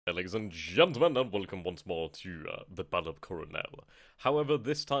Ladies and gentlemen, and welcome once more to the Battle of Coronel. However,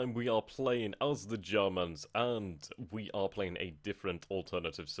 this time we are playing as the Germans, and we are playing a different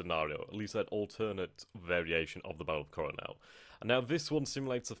alternative scenario, at least an alternate variation of the Battle of Coronel. Now, this one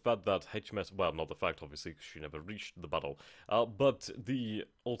simulates the fact that HMS, well, not the fact, obviously, because she never reached the battle, but the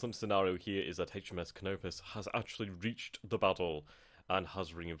alternate scenario here is that HMS Canopus has actually reached the battle and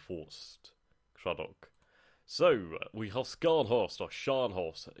has reinforced Craddock. So, we have Scharnhorst, or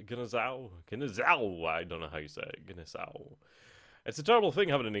Scharnhorst, Gnezau, I don't know how you say it, Gnezau. It's a terrible thing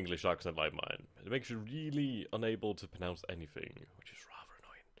having an English accent like mine. It makes you really unable to pronounce anything, which is rather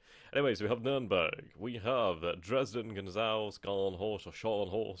annoying. Anyways, we have Nuremberg, we have Dresden, Gnezau, Scharnhorst, or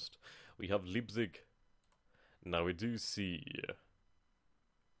Scharnhorst, we have Leipzig. Now we do see...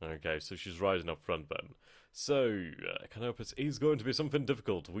 Okay, so she's rising up front then. So, Canopus is going to be something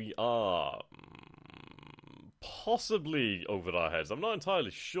difficult. We are... possibly over our heads. I'm not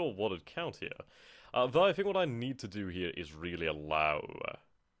entirely sure what would count here. But I think what I need to do here is really allow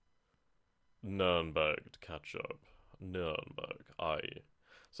Nuremberg to catch up. Nuremberg, aye.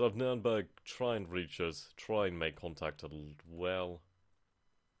 So have Nuremberg try and reach us, try and make contact well.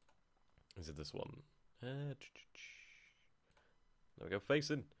 Is it this one? There we go,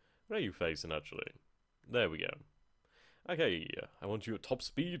 facing. Where are you facing, actually? There we go. Okay, I want you at top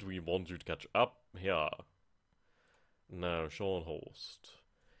speed. We want you to catch up here. Now, Scharnhorst.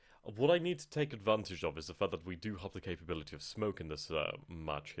 What I need to take advantage of is the fact that we do have the capability of smoke in this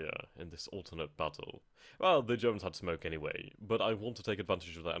match here, in this alternate battle. Well, the Germans had smoke anyway, but I want to take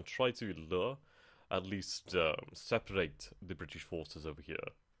advantage of that and try to lure, at least separate the British forces over here.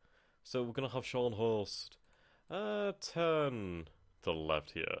 So we're going to have Scharnhorst turn to the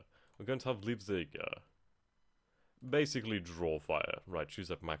left here. We're going to have Leipzig basically draw fire. Right, she's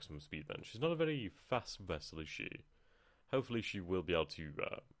at maximum speed then. She's not a very fast vessel, is she? Hopefully she will be able to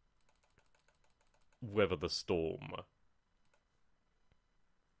weather the storm.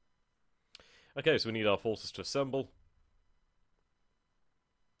 Okay, so we need our forces to assemble.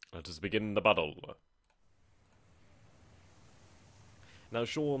 Let us begin the battle. Now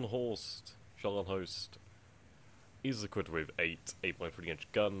Scharnhorst is equipped with 8.3-inch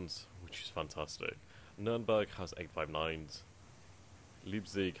guns, which is fantastic. Nuremberg has 8.59s.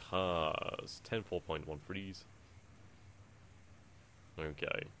 Leipzig has 10 4.13s.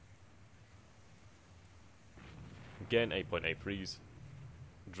 Okay. Again, 8.83s.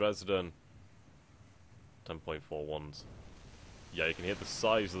 Dresden, 10.41s. Yeah, you can hear the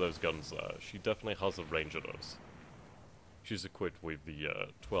size of those guns there. She definitely has a range of those. She's equipped with the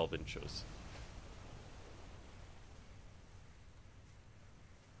 12 inches.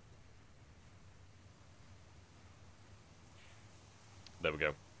 There we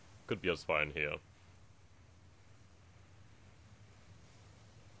go. Could be us firing here.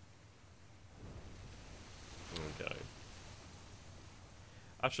 Okay.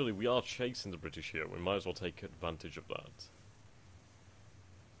 Actually, we are chasing the British here. We might as well take advantage of that.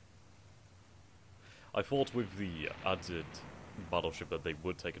 I thought with the added battleship that they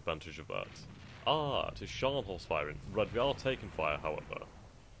would take advantage of that. Ah, it is Scharnhorst firing. Right, we are taking fire, however.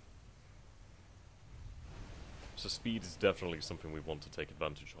 So speed is definitely something we want to take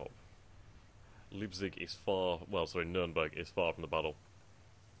advantage of. Leipzig is Nuremberg is far from the battle.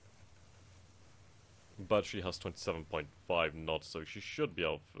 But she has 27.5 knots, so she should be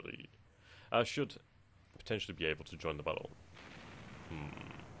able to... should potentially be able to join the battle.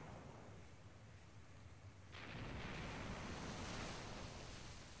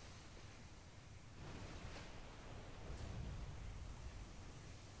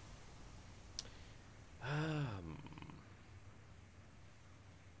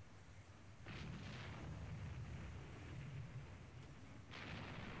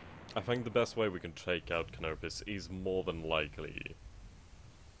 I think the best way we can take out Canopus is more than likely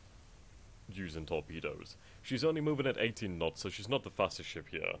using torpedoes. She's only moving at 18 knots, so she's not the fastest ship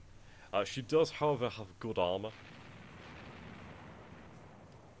here. She does, however, have good armor.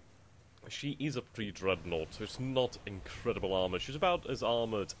 She is a pre-dreadnought, so it's not incredible armor. She's about as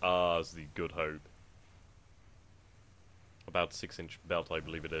armored as the Good Hope. About 6-inch belt, I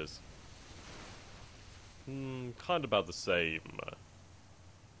believe it is. Kind of about the same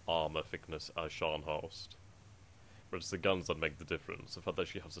armor thickness as Scharnhorst. But it's the guns that make the difference. The fact that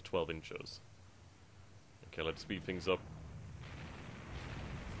she has the 12 inches. Okay, let's speed things up.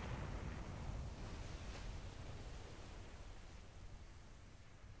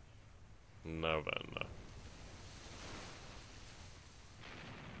 Now then.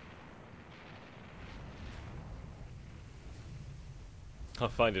 I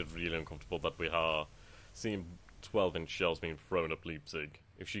find it really uncomfortable that we are seeing 12-inch shells being thrown up Leipzig.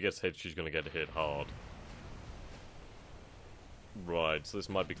 If she gets hit, she's gonna get hit hard. Right, so this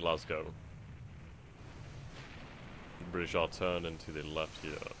might be Glasgow. The British are turning to the left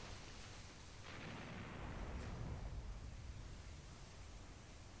here.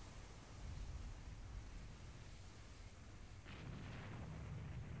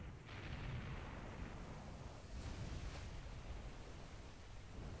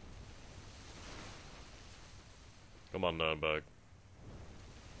 Come on, Nuremberg.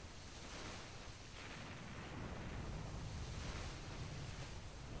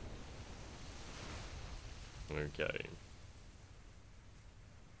 Okay.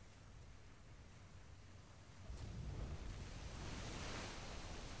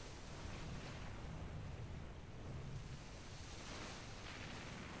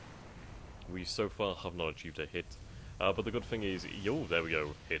 We so far have not achieved a hit. But the good thing is, yo, there we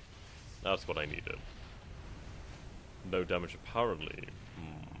go, hit. That's what I needed. No damage apparently.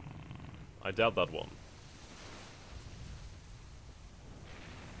 I doubt that one.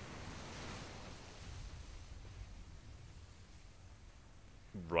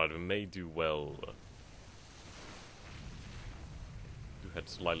 Right, we may do well to head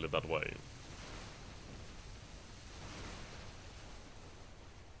slightly that way.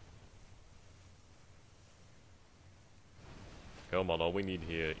 Come on, all we need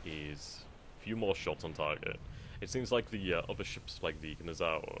here is a few more shots on target. It seems like the other ships like the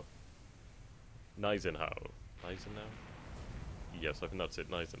Nassau. Gneisenau. Gneisenau? Yes, I think that's it,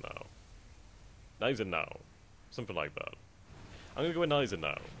 Gneisenau. Gneisenau. Something like that. I'm gonna go with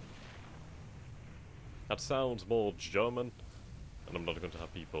Gneisenau. That sounds more German, and I'm not going to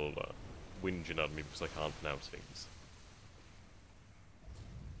have people whinging at me because I can't pronounce things.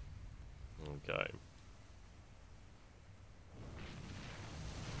 Okay.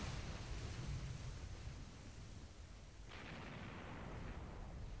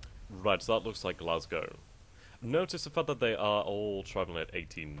 Right, so that looks like Glasgow. Notice the fact that they are all traveling at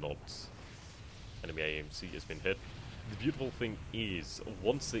 18 knots. Enemy AMC has been hit. The beautiful thing is,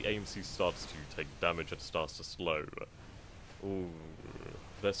 once the AMC starts to take damage, it starts to slow. Ooh,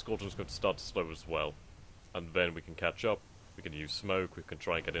 their squadron's going to start to slow as well. And then we can catch up, we can use smoke, we can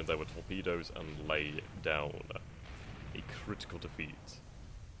try and get in there with torpedoes and lay down a critical defeat.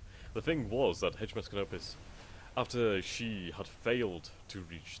 The thing was that HMS Canopus, after she had failed to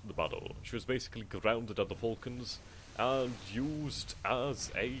reach the battle, she was basically grounded at the Falklands and used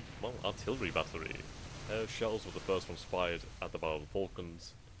as a, well, artillery battery. Her shells were the first ones fired at the Battle of the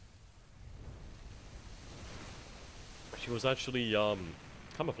Falklands. She was actually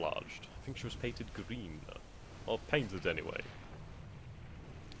camouflaged. I think she was painted green, or painted anyway,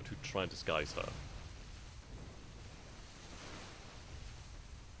 to try and disguise her.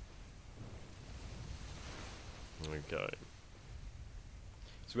 Okay.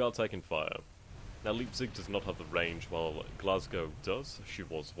 So we are taking fire. Now Leipzig does not have the range, while Glasgow does. She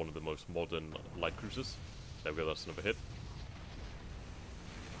was one of the most modern light cruisers. There we go, that's another hit.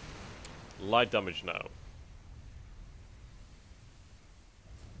 Light damage now.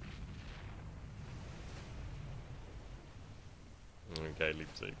 Okay,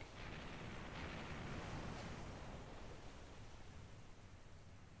 Leipzig.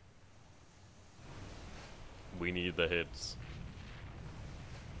 We need the hits.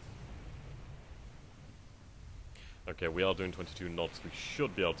 Okay, we are doing 22 knots. We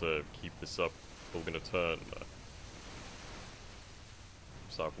should be able to keep this up, but we're going to turn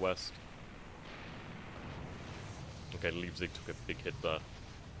southwest. Okay, Leipzig took a big hit there.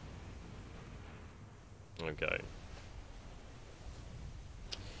 Okay.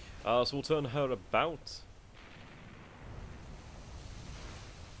 So we'll turn her about.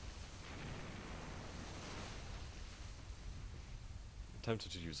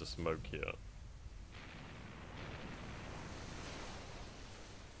 Tempted to use a smoke here.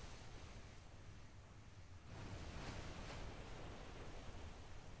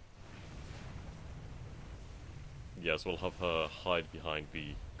 Yes, we'll have her hide behind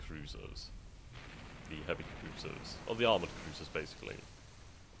the cruisers. The heavy cruisers. Or the armoured cruisers, basically.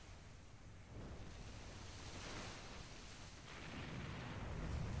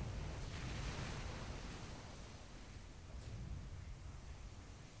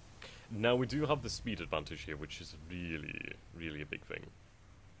 Now, we do have the speed advantage here, which is really, really a big thing.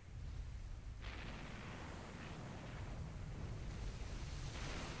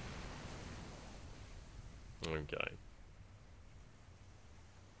 Okay.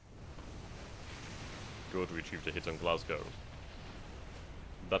 Good, we achieved a hit on Glasgow.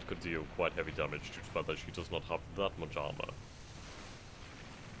 That could deal quite heavy damage due to the fact that she does not have that much armor.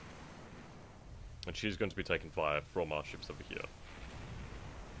 And she's going to be taking fire from our ships over here.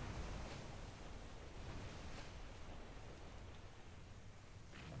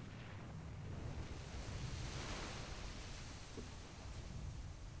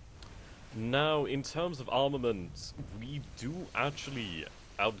 Now, in terms of armament, we do actually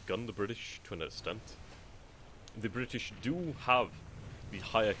outgun the British to an extent. The British do have the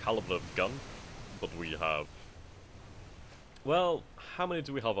higher caliber of gun, but we have... Well, how many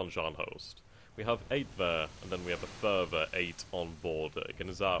do we have on Scharnhorst? We have 8 there, and then we have a further 8 on board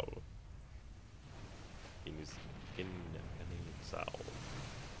Gnezau. Gnezau.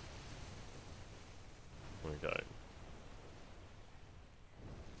 Okay.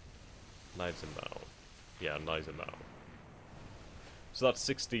 Gneisenau. Yeah, Gneisenau. So that's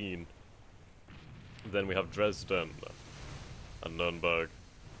 16. Then we have Dresden and Nuremberg.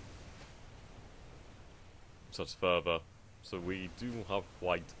 So that's further. So we do have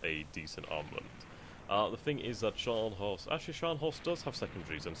quite a decent armament. The thing is that Scharnhorst... Actually, Scharnhorst does have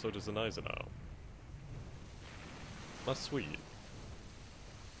secondaries, and so does the Gneisenau. That's sweet.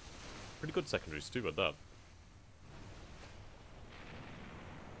 Pretty good secondaries too at that.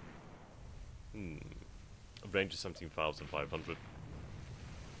 Range is 17,500.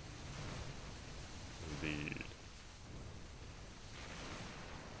 Indeed.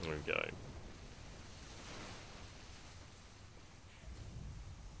 Okay.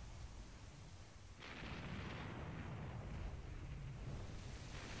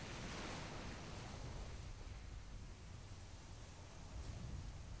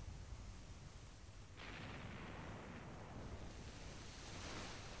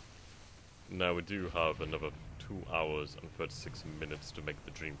 Now we do have another 2 hours and 36 minutes to make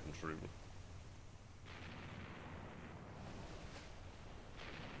the dream come true.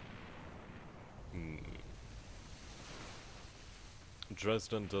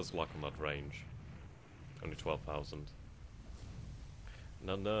 Dresden does lock on that range. Only 12,000.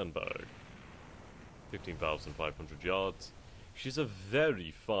 Now Nuremberg. 15,500 yards. She's a very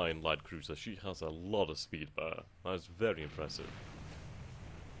fine light cruiser. She has a lot of speed there. That is very impressive.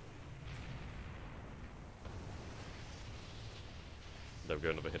 There we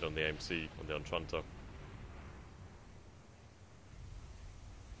go, another hit on the AMC on the Entranto.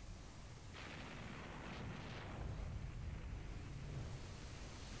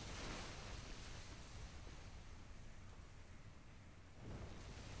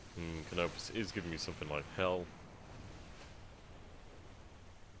 Canopus is giving me something like hell.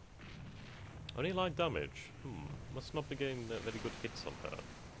 Only light damage. Must not be getting very good hits on her.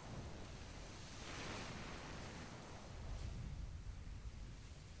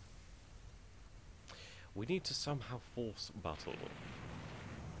 We need to somehow force battle.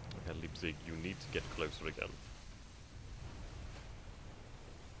 Okay, Leipzig, you need to get closer again.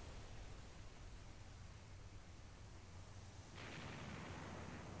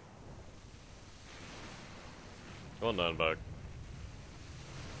 Come on, Nuremberg.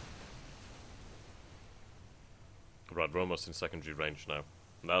 Right, we're almost in secondary range now.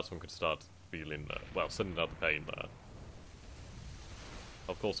 Now that's when we can start feeling, well, sending out the pain there.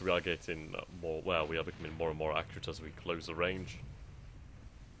 Of course, we are getting more, well, we are becoming more and more accurate as we close the range.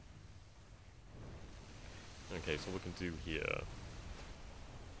 Okay, so what we can do here.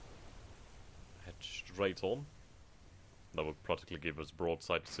 Head straight on. That will practically give us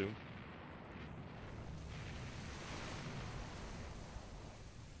broadside soon.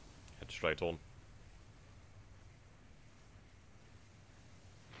 Head straight on.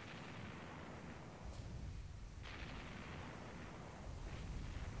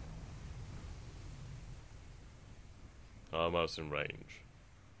 Almost in range.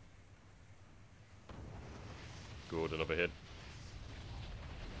 Good, another hit.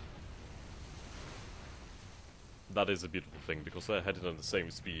 That is a beautiful thing, because they're headed at the same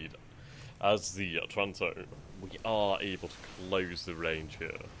speed as the Otranto. We are able to close the range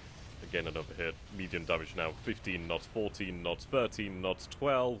here. Again, another hit. Medium damage now. 15 knots, 14 knots, 13 knots,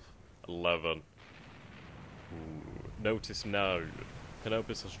 12, 11. Ooh. Notice now,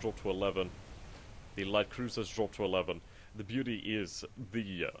 Canopus has dropped to 11. The light cruiser has dropped to 11. The beauty is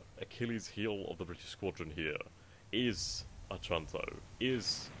the Achilles heel of the British squadron here is Otranto,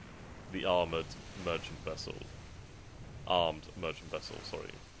 is the armed merchant vessel. Armed merchant vessel,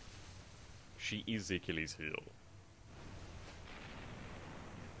 sorry. She is the Achilles heel.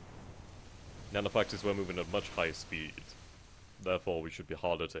 Now the fact is we're moving at much higher speed. Therefore we should be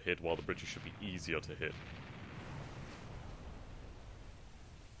harder to hit, while the British should be easier to hit.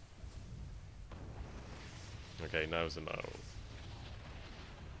 Okay, now's a no.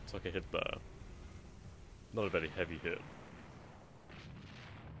 It's like a hit there. Not a very heavy hit.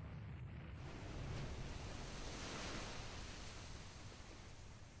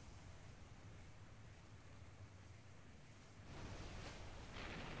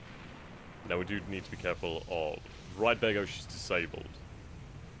 Now we do need to be careful of... Right, there goes, she's disabled.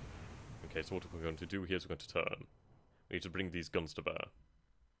 Okay, so what we're going to do here is we're going to turn. We need to bring these guns to bear.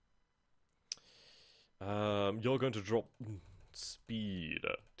 You're going to drop speed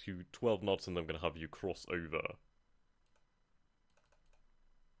to 12 knots and I'm going to have you cross over.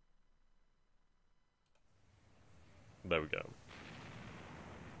 There we go.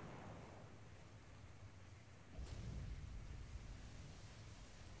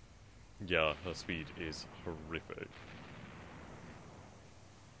 Yeah, her speed is horrific.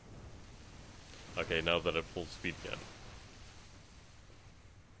 Okay, now that at full speed again.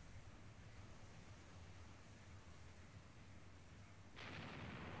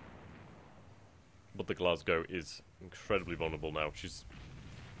 But the Glasgow is incredibly vulnerable now. She's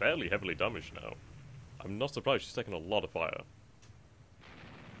fairly heavily damaged now. I'm not surprised, she's taken a lot of fire.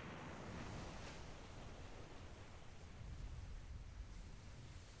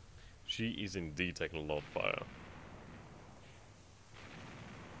 She is indeed taking a lot of fire.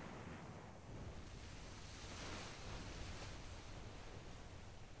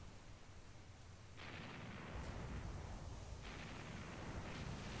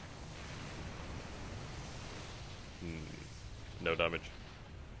 No damage.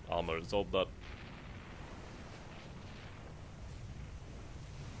 Armor absorbed that.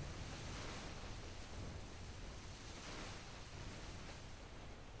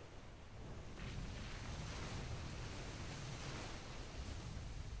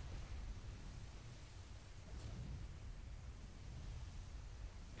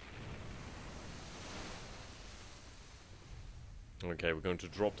 Okay, we're going to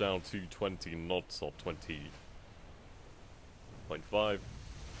drop down to 20 knots or 20.5.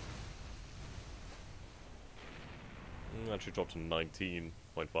 That should drop to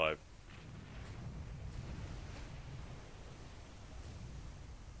 19.5.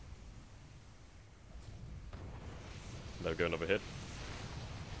 There we go, another hit.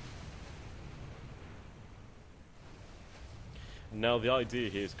 Now the idea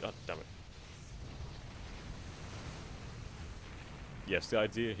here is... God damn it. Yes, the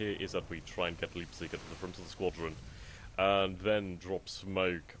idea here is that we try and get Leipzig at the front of the squadron, and then drop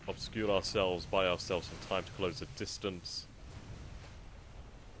smoke, obscure ourselves, buy ourselves some time to close the distance.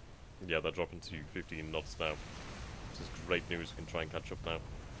 Yeah, they're dropping to 15 knots now. This is great news, we can try and catch up now.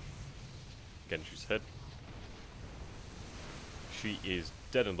 Again, she's hit. She is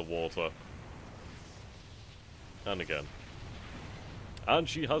dead in the water. And again. And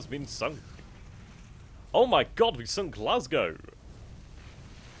she has been sunk. Oh my god, we sunk Glasgow!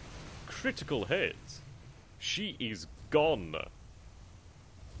 Critical hit. She is gone.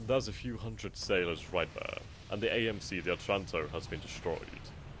 There's a few hundred sailors right there. And the AMC, the Otranto, has been destroyed.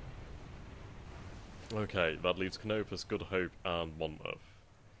 Okay, that leaves Canopus, Good Hope, and Monmouth.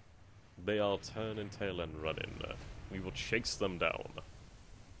 They are turning tail and running. We will chase them down.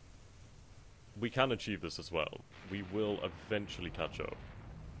 We can achieve this as well. We will eventually catch up.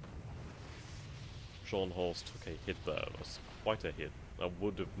 Scharnhorst took a hit there. That's quite a hit. That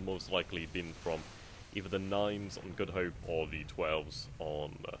would have most likely been from either the 9s on Good Hope or the 12s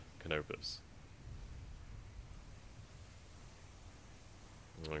on Canopus.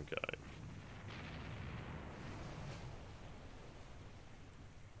 Okay.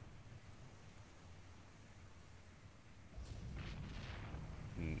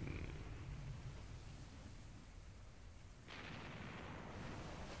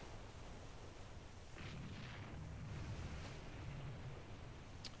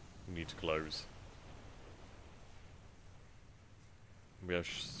 We need to close. We are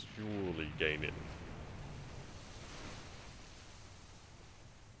surely gaining.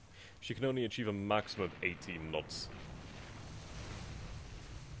 She can only achieve a maximum of 18 knots.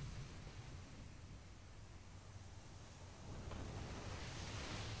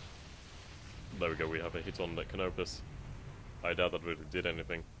 There we go, we have a hit on the Canopus. I doubt that really did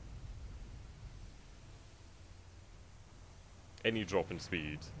anything. Any drop in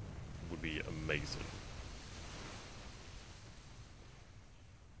speed would be amazing.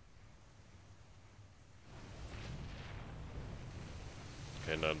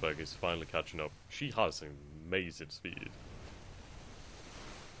 Okay, Nürnberg is finally catching up. She has amazing speed.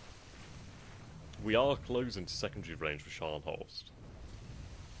 We are closing to secondary range for Scharnhorst.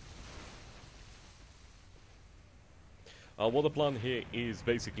 What the plan here is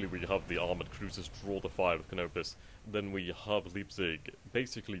basically we have the armoured cruisers draw the fire with Canopus, then we have Leipzig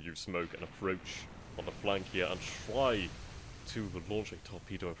basically use smoke and approach on the flank here and try to launch a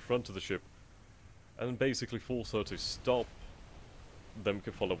torpedo in front of the ship and then basically force her to stop. Then we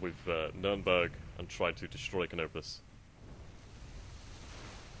can follow with Nürnberg and try to destroy Canopus.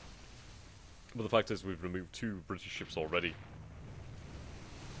 But the fact is we've removed 2 British ships already.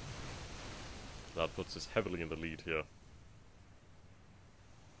 That puts us heavily in the lead here.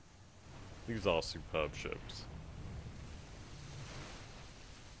 These are superb ships.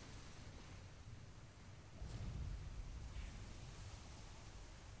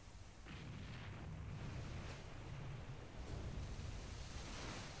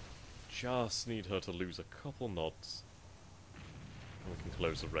 Just need her to lose a couple knots, and we can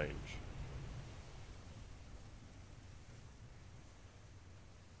close the range.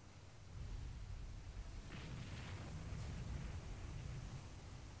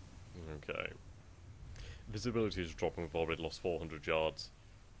 Okay. Visibility is dropping, we've already lost 400 yards.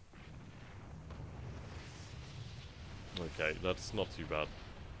 Okay, that's not too bad.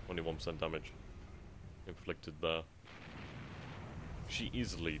 Only 1% damage inflicted there. She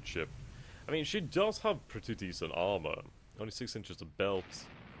is a lead ship. I mean, she does have pretty decent armor. Only 6 inches of belt,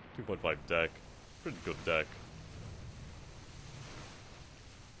 2.5 deck. Pretty good deck.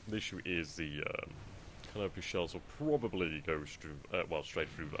 The issue is the canopy shells will probably go straight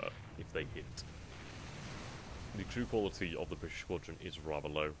through there if they hit. The crew quality of the British squadron is rather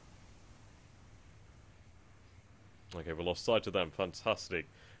low. Okay, we lost sight of them. Fantastic.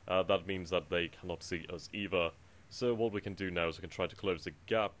 That means that they cannot see us either. So what we can do now is we can try to close the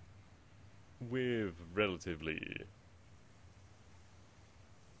gap with relatively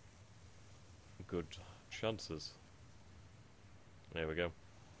good chances. There we go.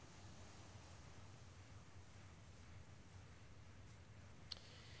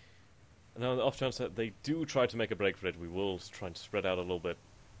 And now on the off chance that they do try to make a break for it, we will try to spread out a little bit.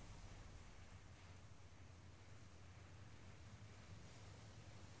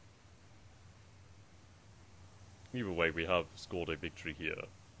 Either way, we have scored a victory here.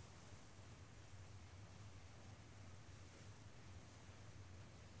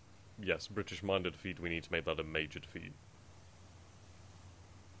 Yes, British minor defeat, we need to make that a major defeat.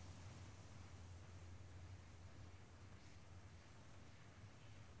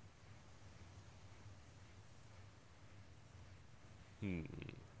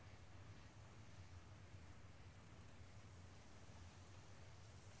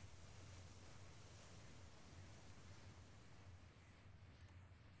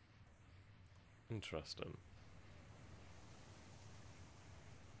 Interesting.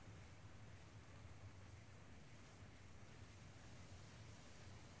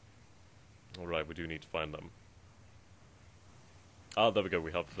 Alright, we do need to find them. Ah, there we go,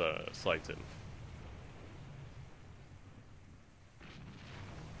 we have sight in.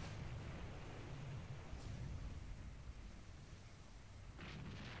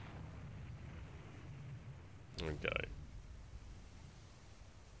 Okay.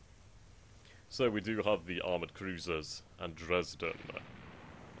 So we do have the armoured cruisers and Dresden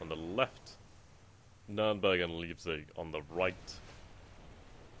on the left, Nürnberg and Leipzig on the right.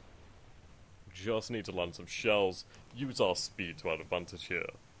 Just need to land some shells, use our speed to our advantage here.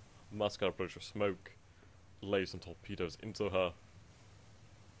 Mask our approach with smoke, lay some torpedoes into her.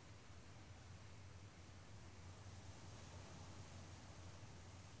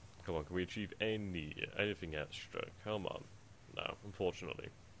 Come on, can we achieve anything extra? Come on. No, unfortunately.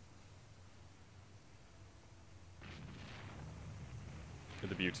 And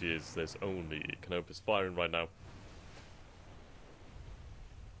the beauty is there's only Canopus firing right now.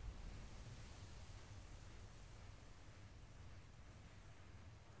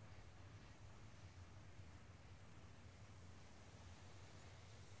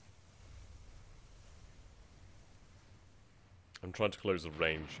 I'm trying to close the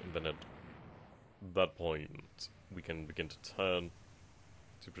range, and then at that point we can begin to turn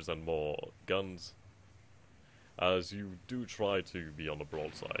to present more guns. As you do try to be on the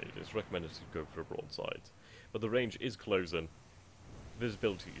broadside, it's recommended to go for a broadside. But the range is closing,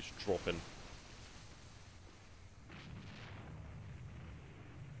 visibility is dropping.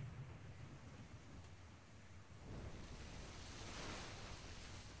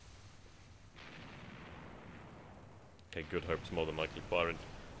 Okay, Good Hope's more than likely firing.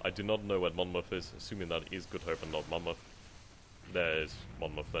 I do not know where Monmouth is, assuming that is Good Hope and not Monmouth. There's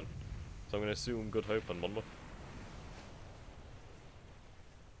Monmouth then. So I'm going to assume Good Hope and Monmouth.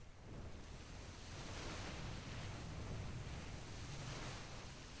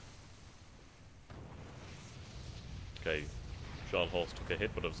 Okay, Scharnhorst took a hit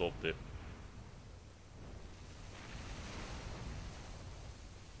but absorbed it.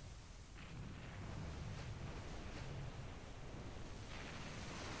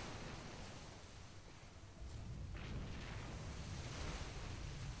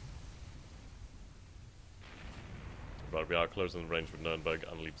 Right, we are closing the range with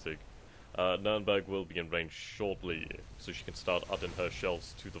Nürnberg and Leipzig. Nürnberg will be in range shortly, so she can start adding her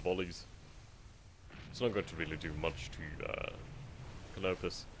shells to the volleys. It's not going to really do much to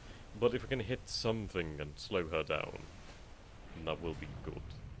Canopus, but if we can hit something and slow her down, then that will be good.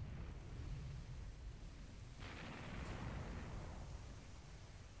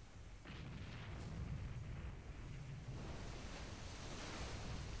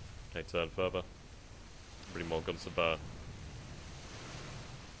 Okay, turn further. Bring more guns to bear.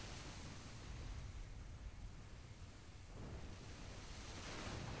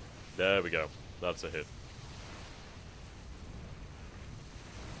 There we go. That's a hit.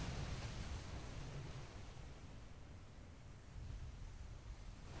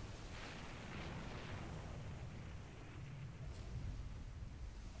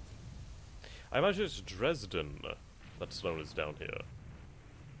 I imagine it's Dresden that's slowing us down here.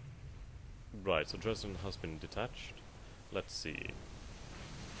 Right, so Dresden has been detached. Let's see.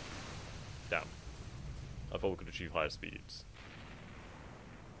 Damn. I thought we could achieve higher speeds.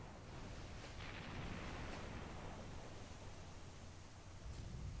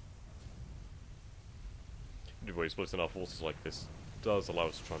 Anyway, splitting our forces like this does allow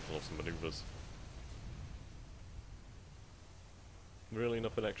us to try and pull off some maneuvers. Really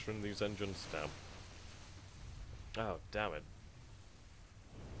nothing extra in these engines? Damn. Oh, damn it.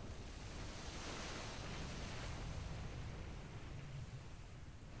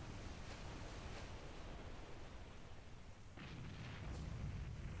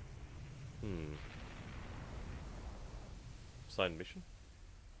 Signed mission?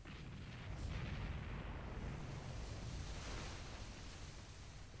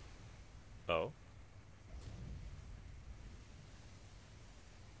 Oh.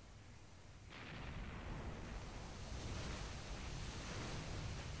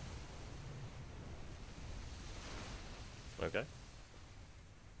 Okay.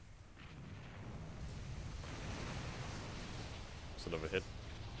 It's another hit.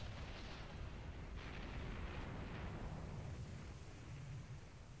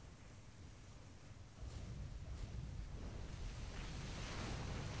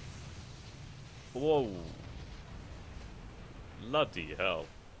 Whoa. Bloody hell.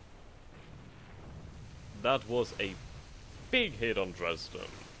 That was a big hit on Dresden.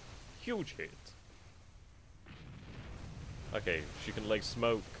 Huge hit. Okay, she can lay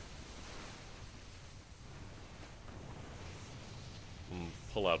smoke.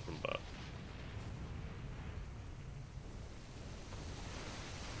 Pull out from that.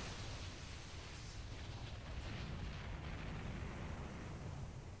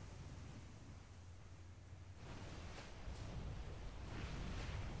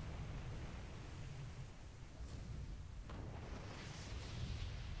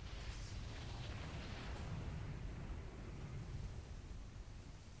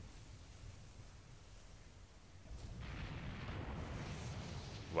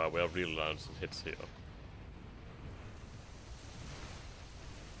 Wow, we are really landing some hits here.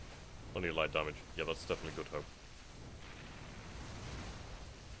 Only light damage. Yeah, that's definitely good hope.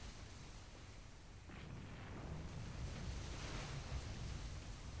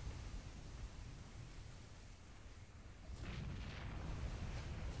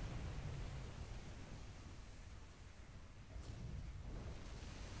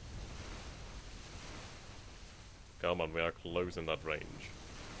 Come on, we are closing that range.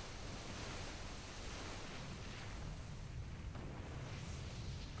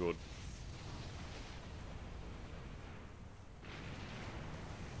 Good.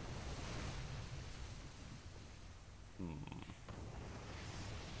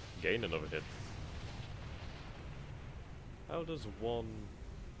 Gain another hit. How does one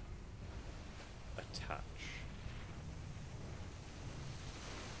attach?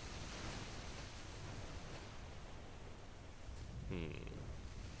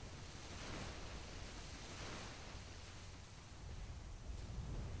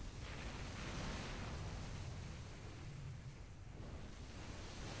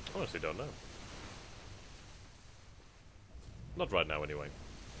 Honestly, don't know. Not right now, anyway.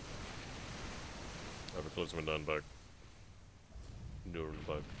 Over close to Nuremberg.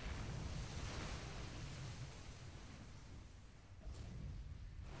 Nuremberg.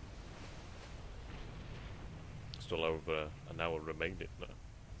 Still over an hour remaining now.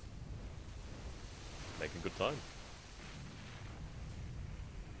 Making good time.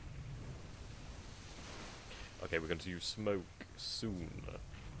 Okay, we're going to use smoke soon.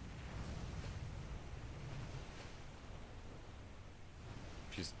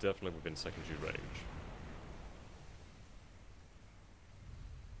 She's definitely within secondary range.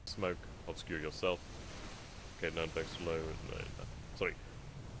 Smoke, obscure yourself. Okay, Nürnberg's low. No. Sorry.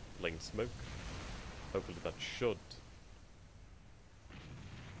 laying smoke. Hopefully that should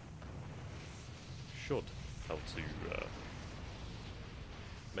help to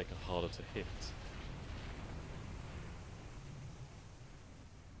make it harder to hit.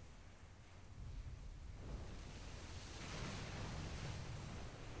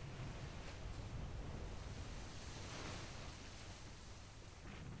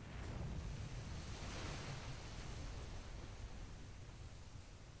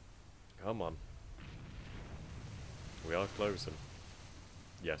 Come on. We are closing.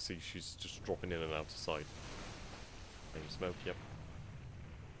 Yeah, see, she's just dropping in and out of sight. Flame smoke, yep.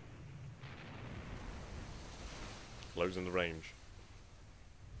 Closing the range.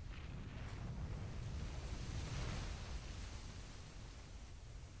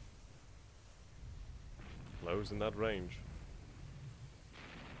 Closing that range.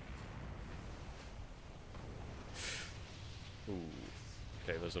 Ooh.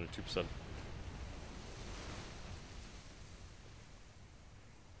 Okay, there's only 2%.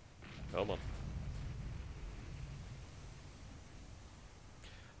 Come on.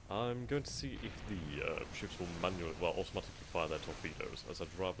 I'm going to see if the ships will automatically fire their torpedoes, as I'd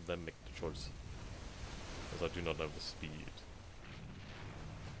rather them make the choice, as I do not know the speed.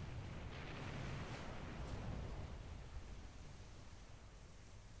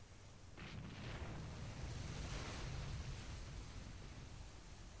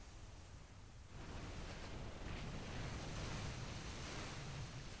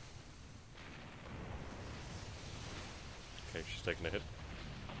 Okay, she's taking a hit.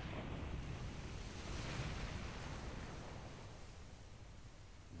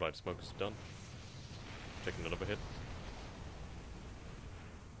 Right, smoke is done. Taking another hit.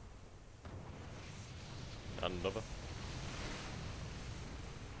 And another.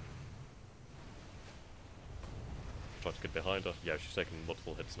 Try to get behind her. Yeah, she's taking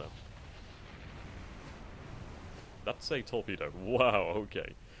multiple hits now. That's a torpedo. Wow,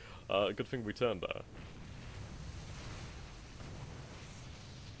 okay. Good thing we turned there.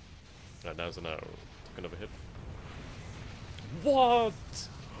 Right, now's an arrow. Took another hit. What?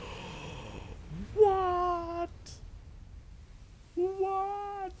 What?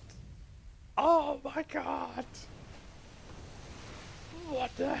 What? Oh my god!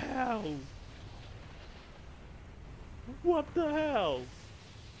 What the hell? What the hell?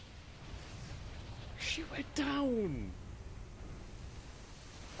 She went down!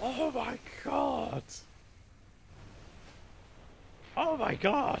 Oh my god! Oh my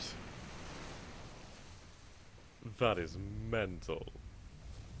god! That is mental.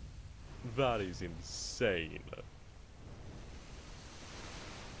 That is insane.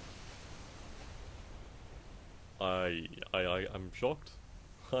 I'm shocked.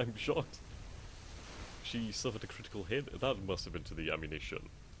 I'm shocked. She suffered a critical hit. That must have been to the ammunition.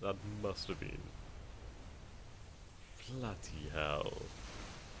 That must have been. Bloody hell.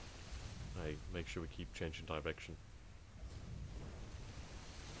 Hey, make sure we keep changing direction.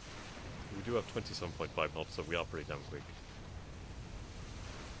 We do have 27.5 knots, so we are pretty damn quick.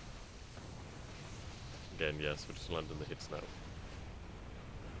 Again, yes, we're just landing the hits now.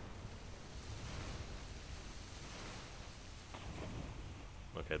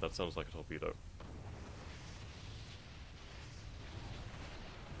 Okay, that sounds like a torpedo.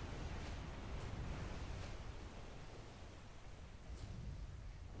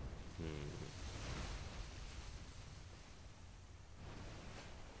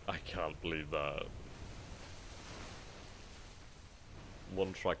 I can't believe that.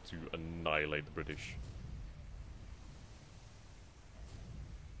 One track to annihilate the British.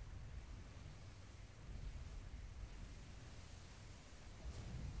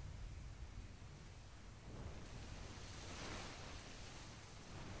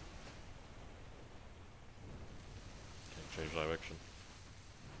 Okay, change direction.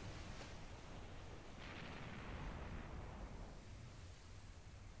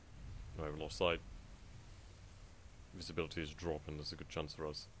 Alright, we lost sight. Visibility is dropping, there's a good chance for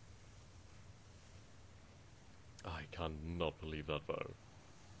us. I cannot believe that though.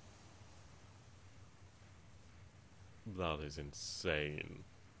 That is insane.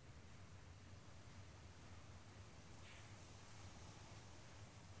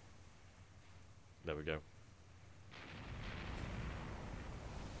 There we go.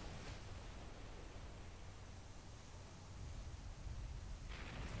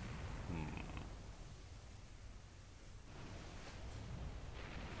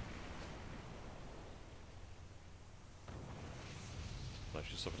 I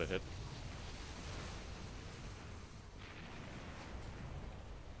should suffer a hit.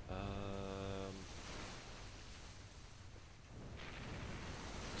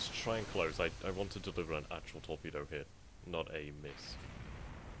 Let's try and close. I want to deliver an actual torpedo hit, not a miss.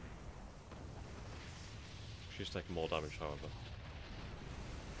 She's taking more damage, however.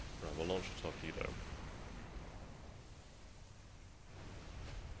 Right, we'll launch a torpedo.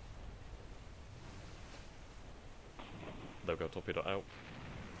 There we go, torpedo out.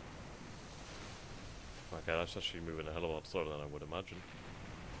 Okay, that's actually moving a hell of a lot slower than I would imagine.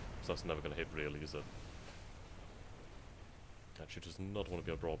 So that's never going to hit really, is it? Actually does not want to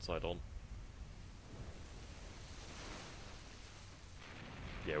be a broadside on.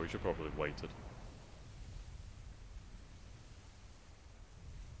 Yeah, we should probably have waited.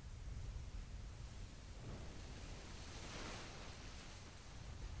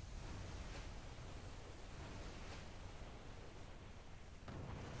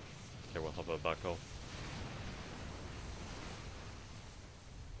 Okay, we'll have her back off.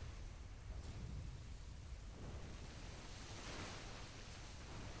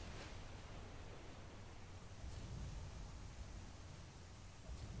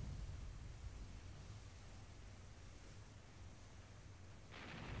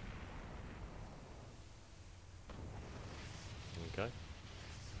 Okay.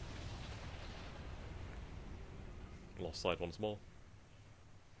 Lost sight once more.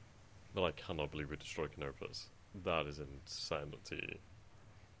 But I cannot believe we destroyed Canopus. That is insanity.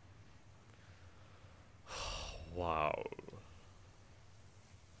 Wow.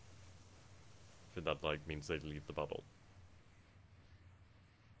 I think that like means they leave the battle.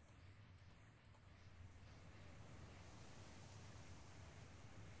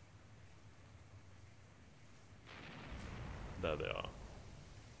 There they are.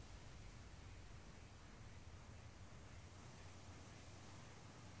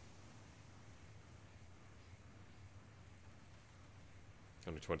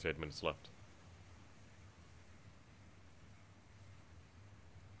 Only 28 minutes left.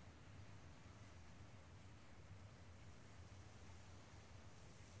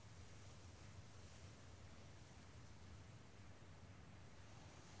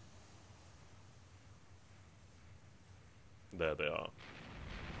 There they are.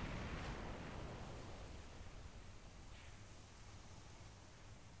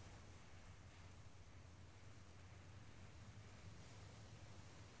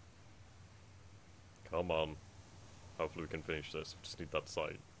 Come on. Hopefully we can finish this. We just need that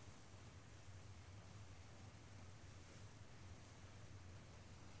sight.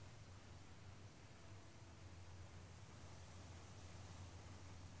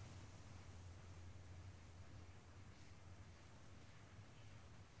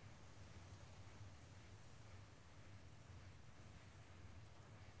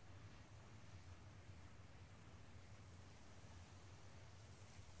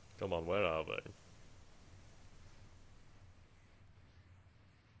 Come on, where are they?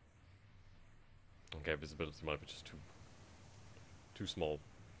 Okay, visibility might be just too small,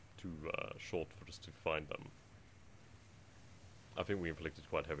 too short for us to find them. I think we inflicted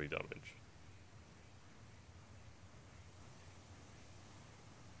quite heavy damage.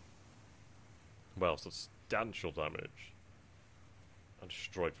 Well, substantial damage. And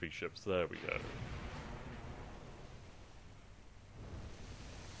destroyed 3 ships, there we go.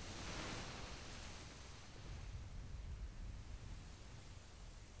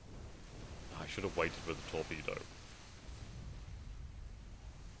 I should have waited for the torpedo.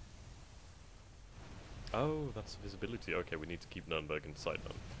 Oh, that's visibility. Okay, we need to keep Nuremberg in sight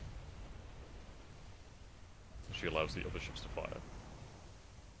then. She allows the other ships to fire.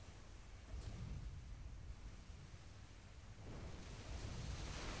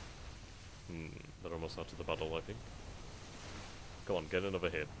 They're almost out of the battle, I think. Go on, get another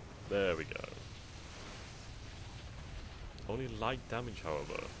hit. There we go. Only light damage,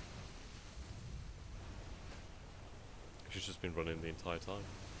 however. She's just been running the entire time.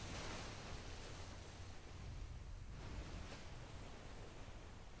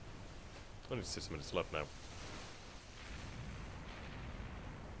 Only 6 minutes left now.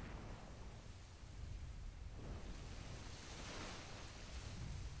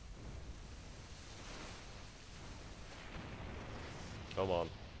 Come on.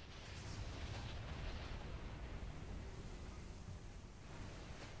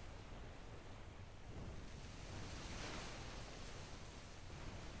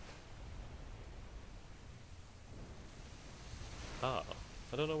 Ah,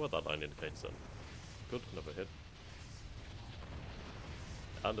 I don't know what that line indicates then. Good, another hit.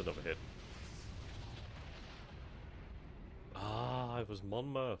 And another hit. Ah, it was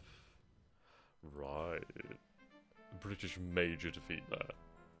Monmouth. Right. British major defeat there.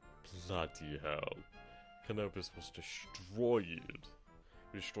 Bloody hell. Canopus was destroyed.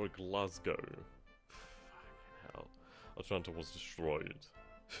 Destroy Glasgow. Fucking hell. Atlanta was destroyed.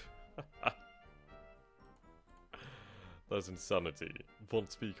 That's insanity. Von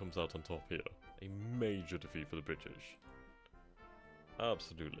Spee comes out on top here. A major defeat for the British.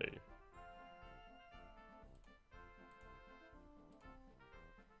 Absolutely.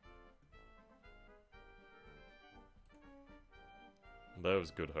 There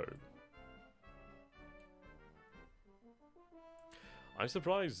was good hope. I'm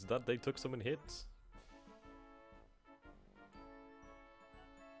surprised that they took so many hits.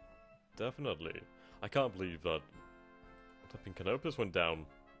 Definitely. I can't believe that I think Canopus went down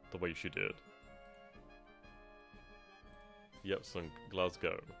the way she did. Yep, sunk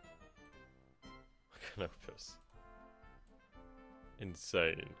Glasgow. Canopus.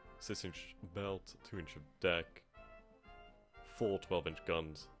 Insane. 6-inch belt, 2-inch of deck, 4 12-inch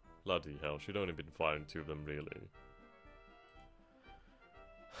guns. Bloody hell, she'd only been firing 2 of them, really.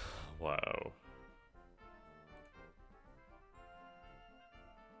 Wow.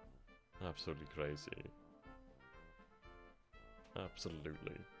 Absolutely crazy.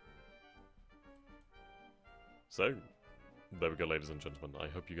 Absolutely. So, there we go, ladies and gentlemen. I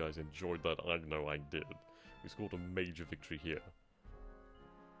hope you guys enjoyed that. I know I did. We scored a major victory here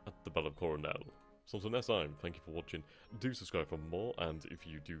at the Battle of Coronel. So until next time, thank you for watching. Do subscribe for more, and if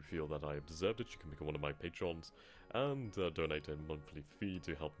you do feel that I have deserved it, you can become one of my patrons and donate a monthly fee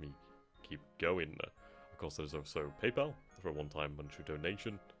to help me keep going. Of course, there's also PayPal for a one-time monetary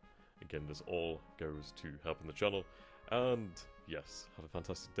donation. Again, this all goes to helping the channel. And yes, have a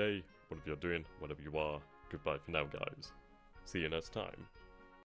fantastic day, whatever you're doing, whatever you are. Goodbye for now, guys. See you next time.